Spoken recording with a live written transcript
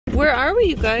Where are we,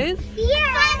 you guys?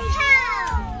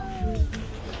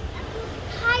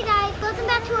 Hi guys, welcome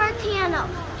back to our channel.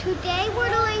 Today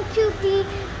we're going to be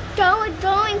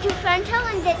going to Funko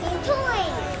and getting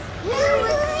toys.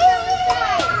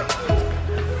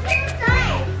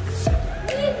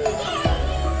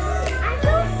 I'm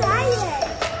so excited.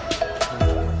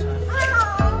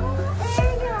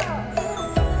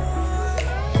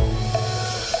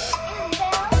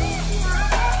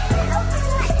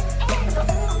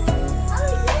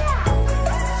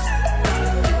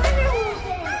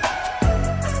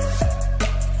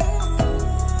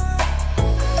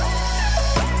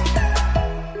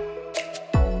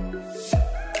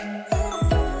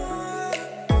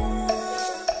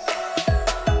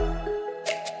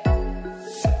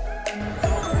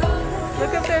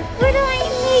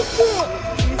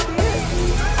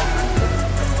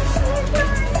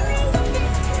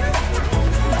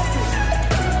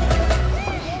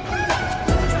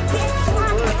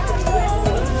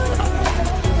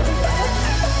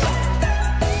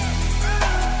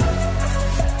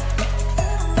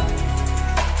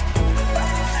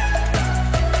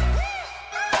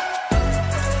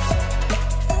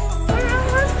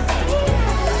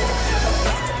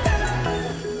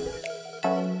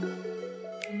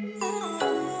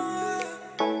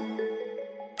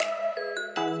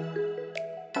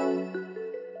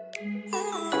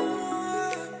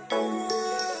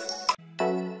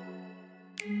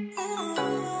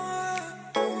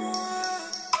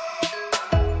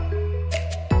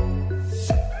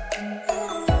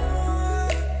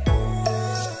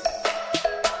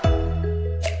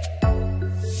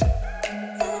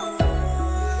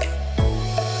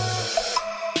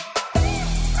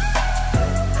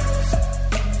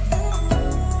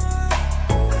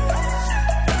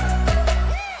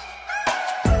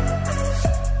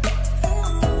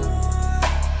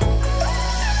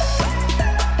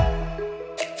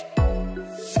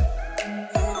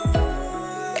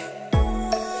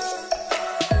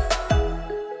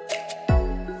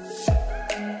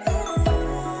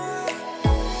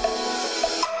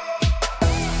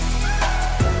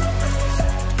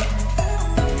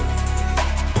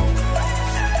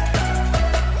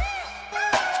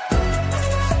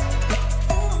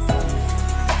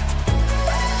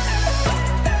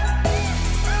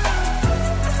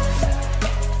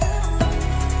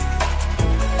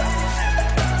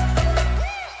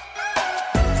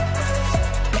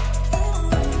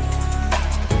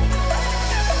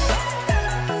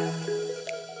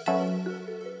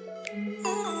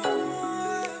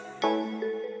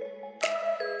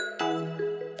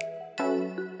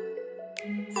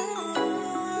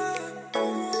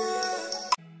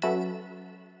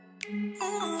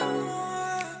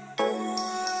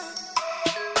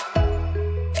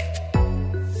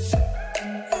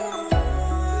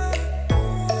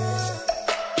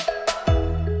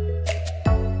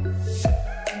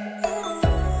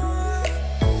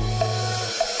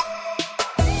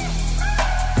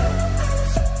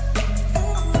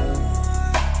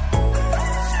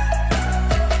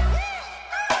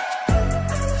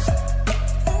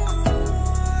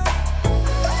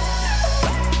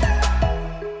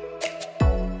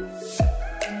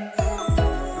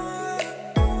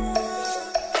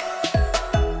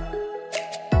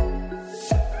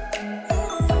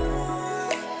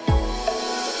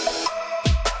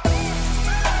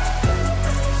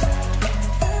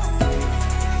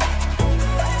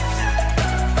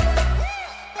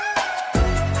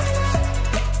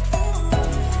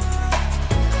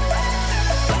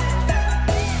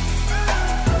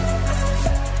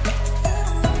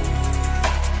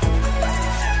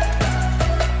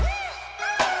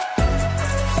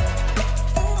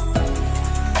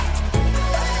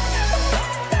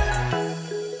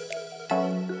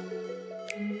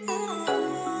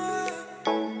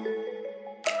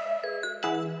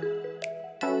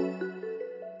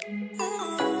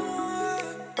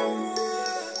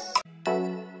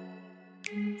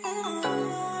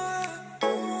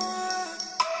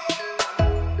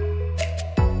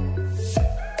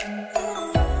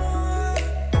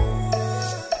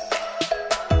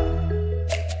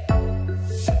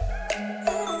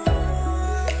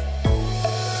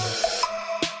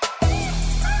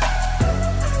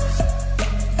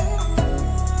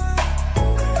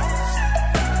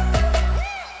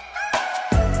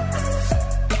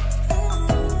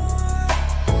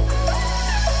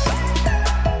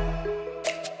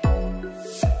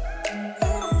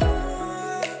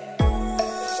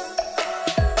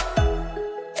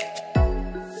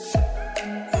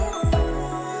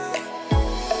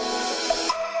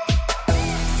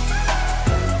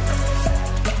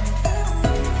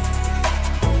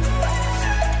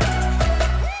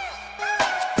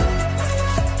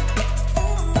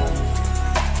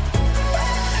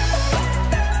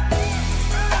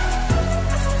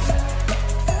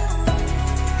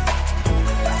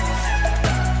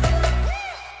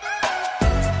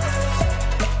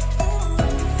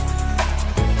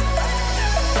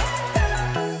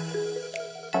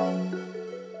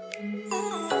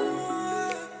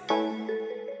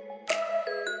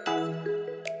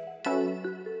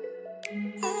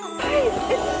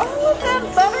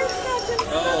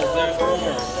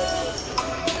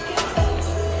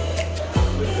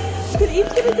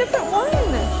 at a different one.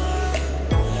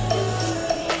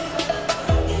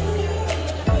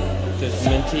 There's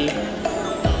minty.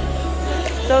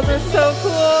 Those are so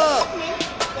cool.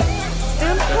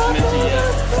 That's minty,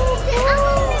 yeah.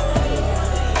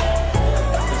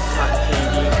 There's hot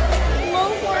candy.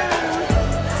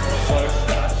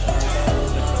 Butterscotch.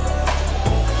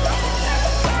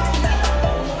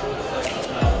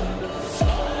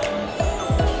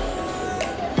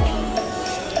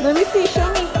 Let me see. Show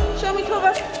me. Show me,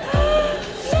 Tova.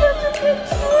 Such a good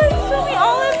choice. Show me,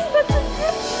 Olive. Such a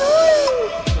good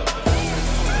choice.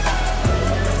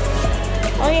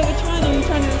 Oh yeah, which one are you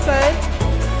trying to decide?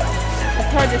 A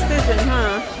hard decision,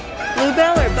 huh?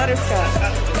 Bluebell or butterscotch?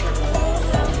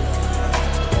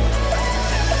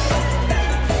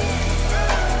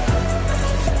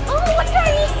 Oh, look at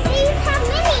these have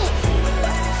minis.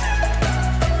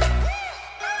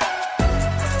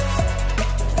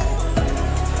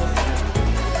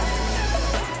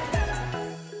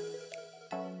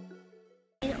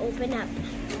 Open up.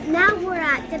 Now we're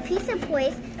at the pizza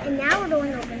place, and now we're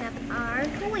going to open up our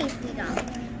toys we got.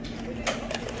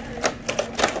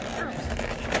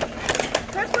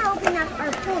 First, we're opening up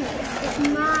our pony. It's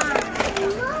mine.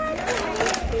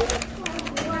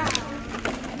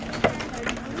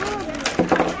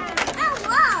 Oh,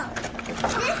 wow! This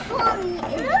pony is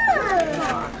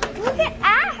beautiful. Look at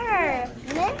her.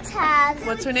 Mint has.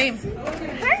 What's her name?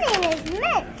 Her name is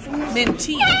Mint.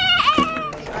 Minty.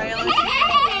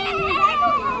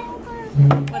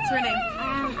 What's her name?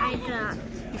 I forgot.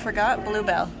 You forgot?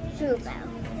 Bluebell. Bluebell.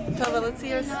 Tova, let's see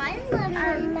yours. I love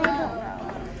her.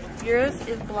 Yours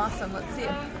is Blossom. Let's see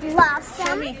it. Blossom.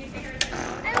 Show me.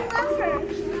 I love her.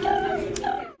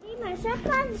 My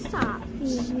stop.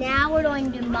 Now we're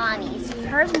going to Mommy's.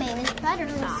 Her name is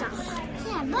Butterscotch.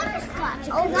 Yeah, Butterscotch.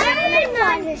 Oh,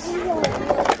 Butterscotch.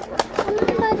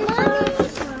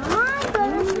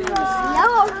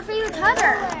 Yellow, her favorite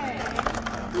color.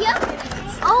 Yep.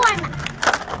 Oh,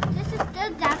 this is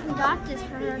good that we got this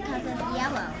for her because it's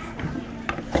yellow.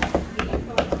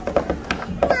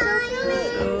 So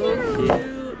cute.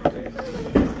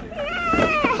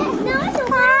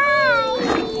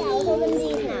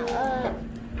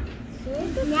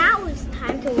 Now it's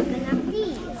time to open up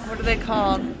these. What are they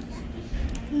called?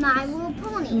 My Little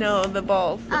Pony. No, the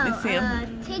balls. Let me see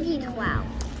them. Tiggy Wow.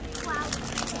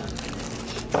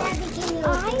 I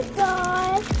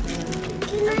got.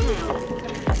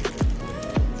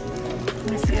 Let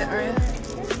me see it, Aria.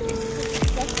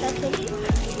 That's the Tiggy.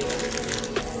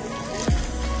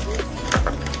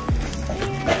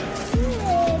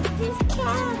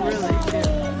 Really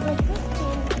cute.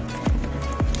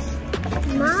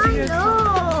 Mine,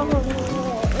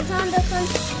 it's on the front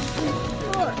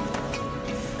floor.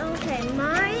 Okay,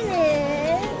 mine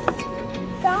is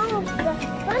Thunder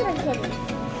Kitty.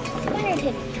 Thunder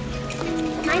Kitty.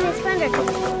 Mine is Thunder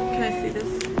Kitty. Can I see this?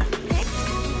 Okay.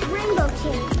 Rainbow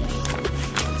Kitty.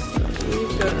 You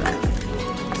go.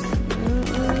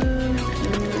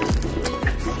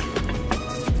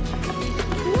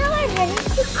 Now I'm ready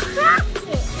to crack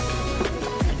it.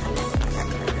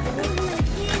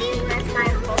 Kitty, where's my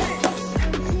horse?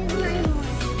 Here's my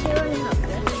horse. Here we go.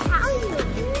 How are you?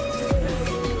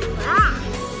 Ah,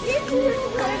 this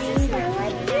horse is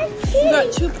like this. You got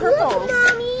two purples. Look,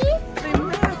 Mommy. They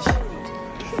match.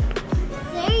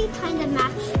 They kind of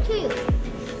match too.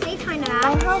 They kind of match. Oh,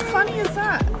 how funny is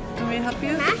that? Can we help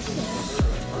you? Matching.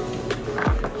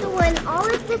 So when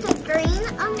Olive gets a green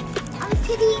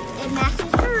kitty, it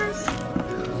matches hers.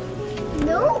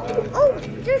 No? Oh,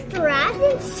 there's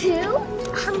dragons too?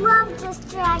 I love this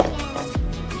dragon.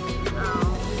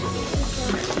 Oh, so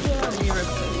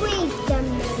wait a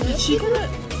minute. Did she get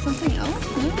something else?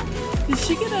 No? Did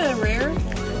she get a rare?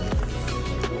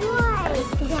 What?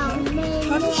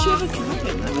 How did she have a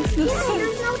dragon? That makes no sense.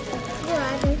 There's no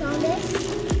dragons on this.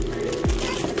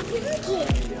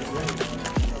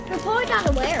 Her paw got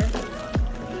to wear.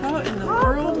 How in the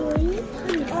world?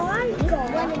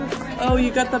 Oh,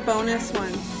 you got the bonus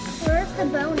one. Where's the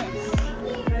bonus?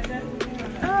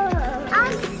 Oh, I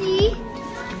see.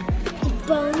 The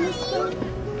bonus one.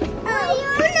 Oh,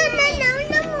 no,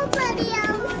 nobody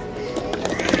else.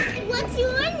 What's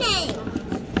your name?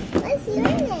 What's your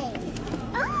name?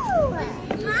 Oh,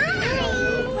 hi.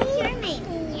 What's your name?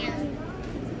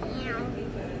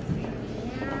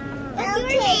 What's your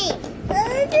name?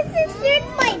 This is just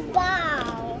my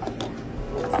ball.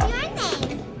 What's your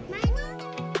name? My name?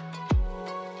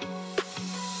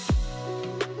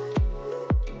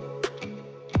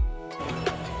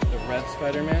 The red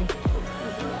Spider-Man.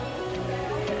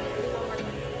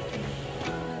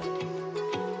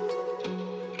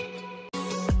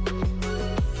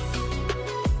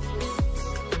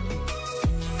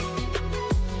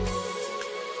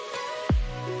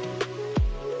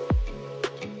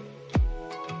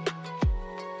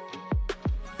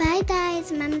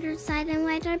 remember to subscribe and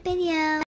watch our video.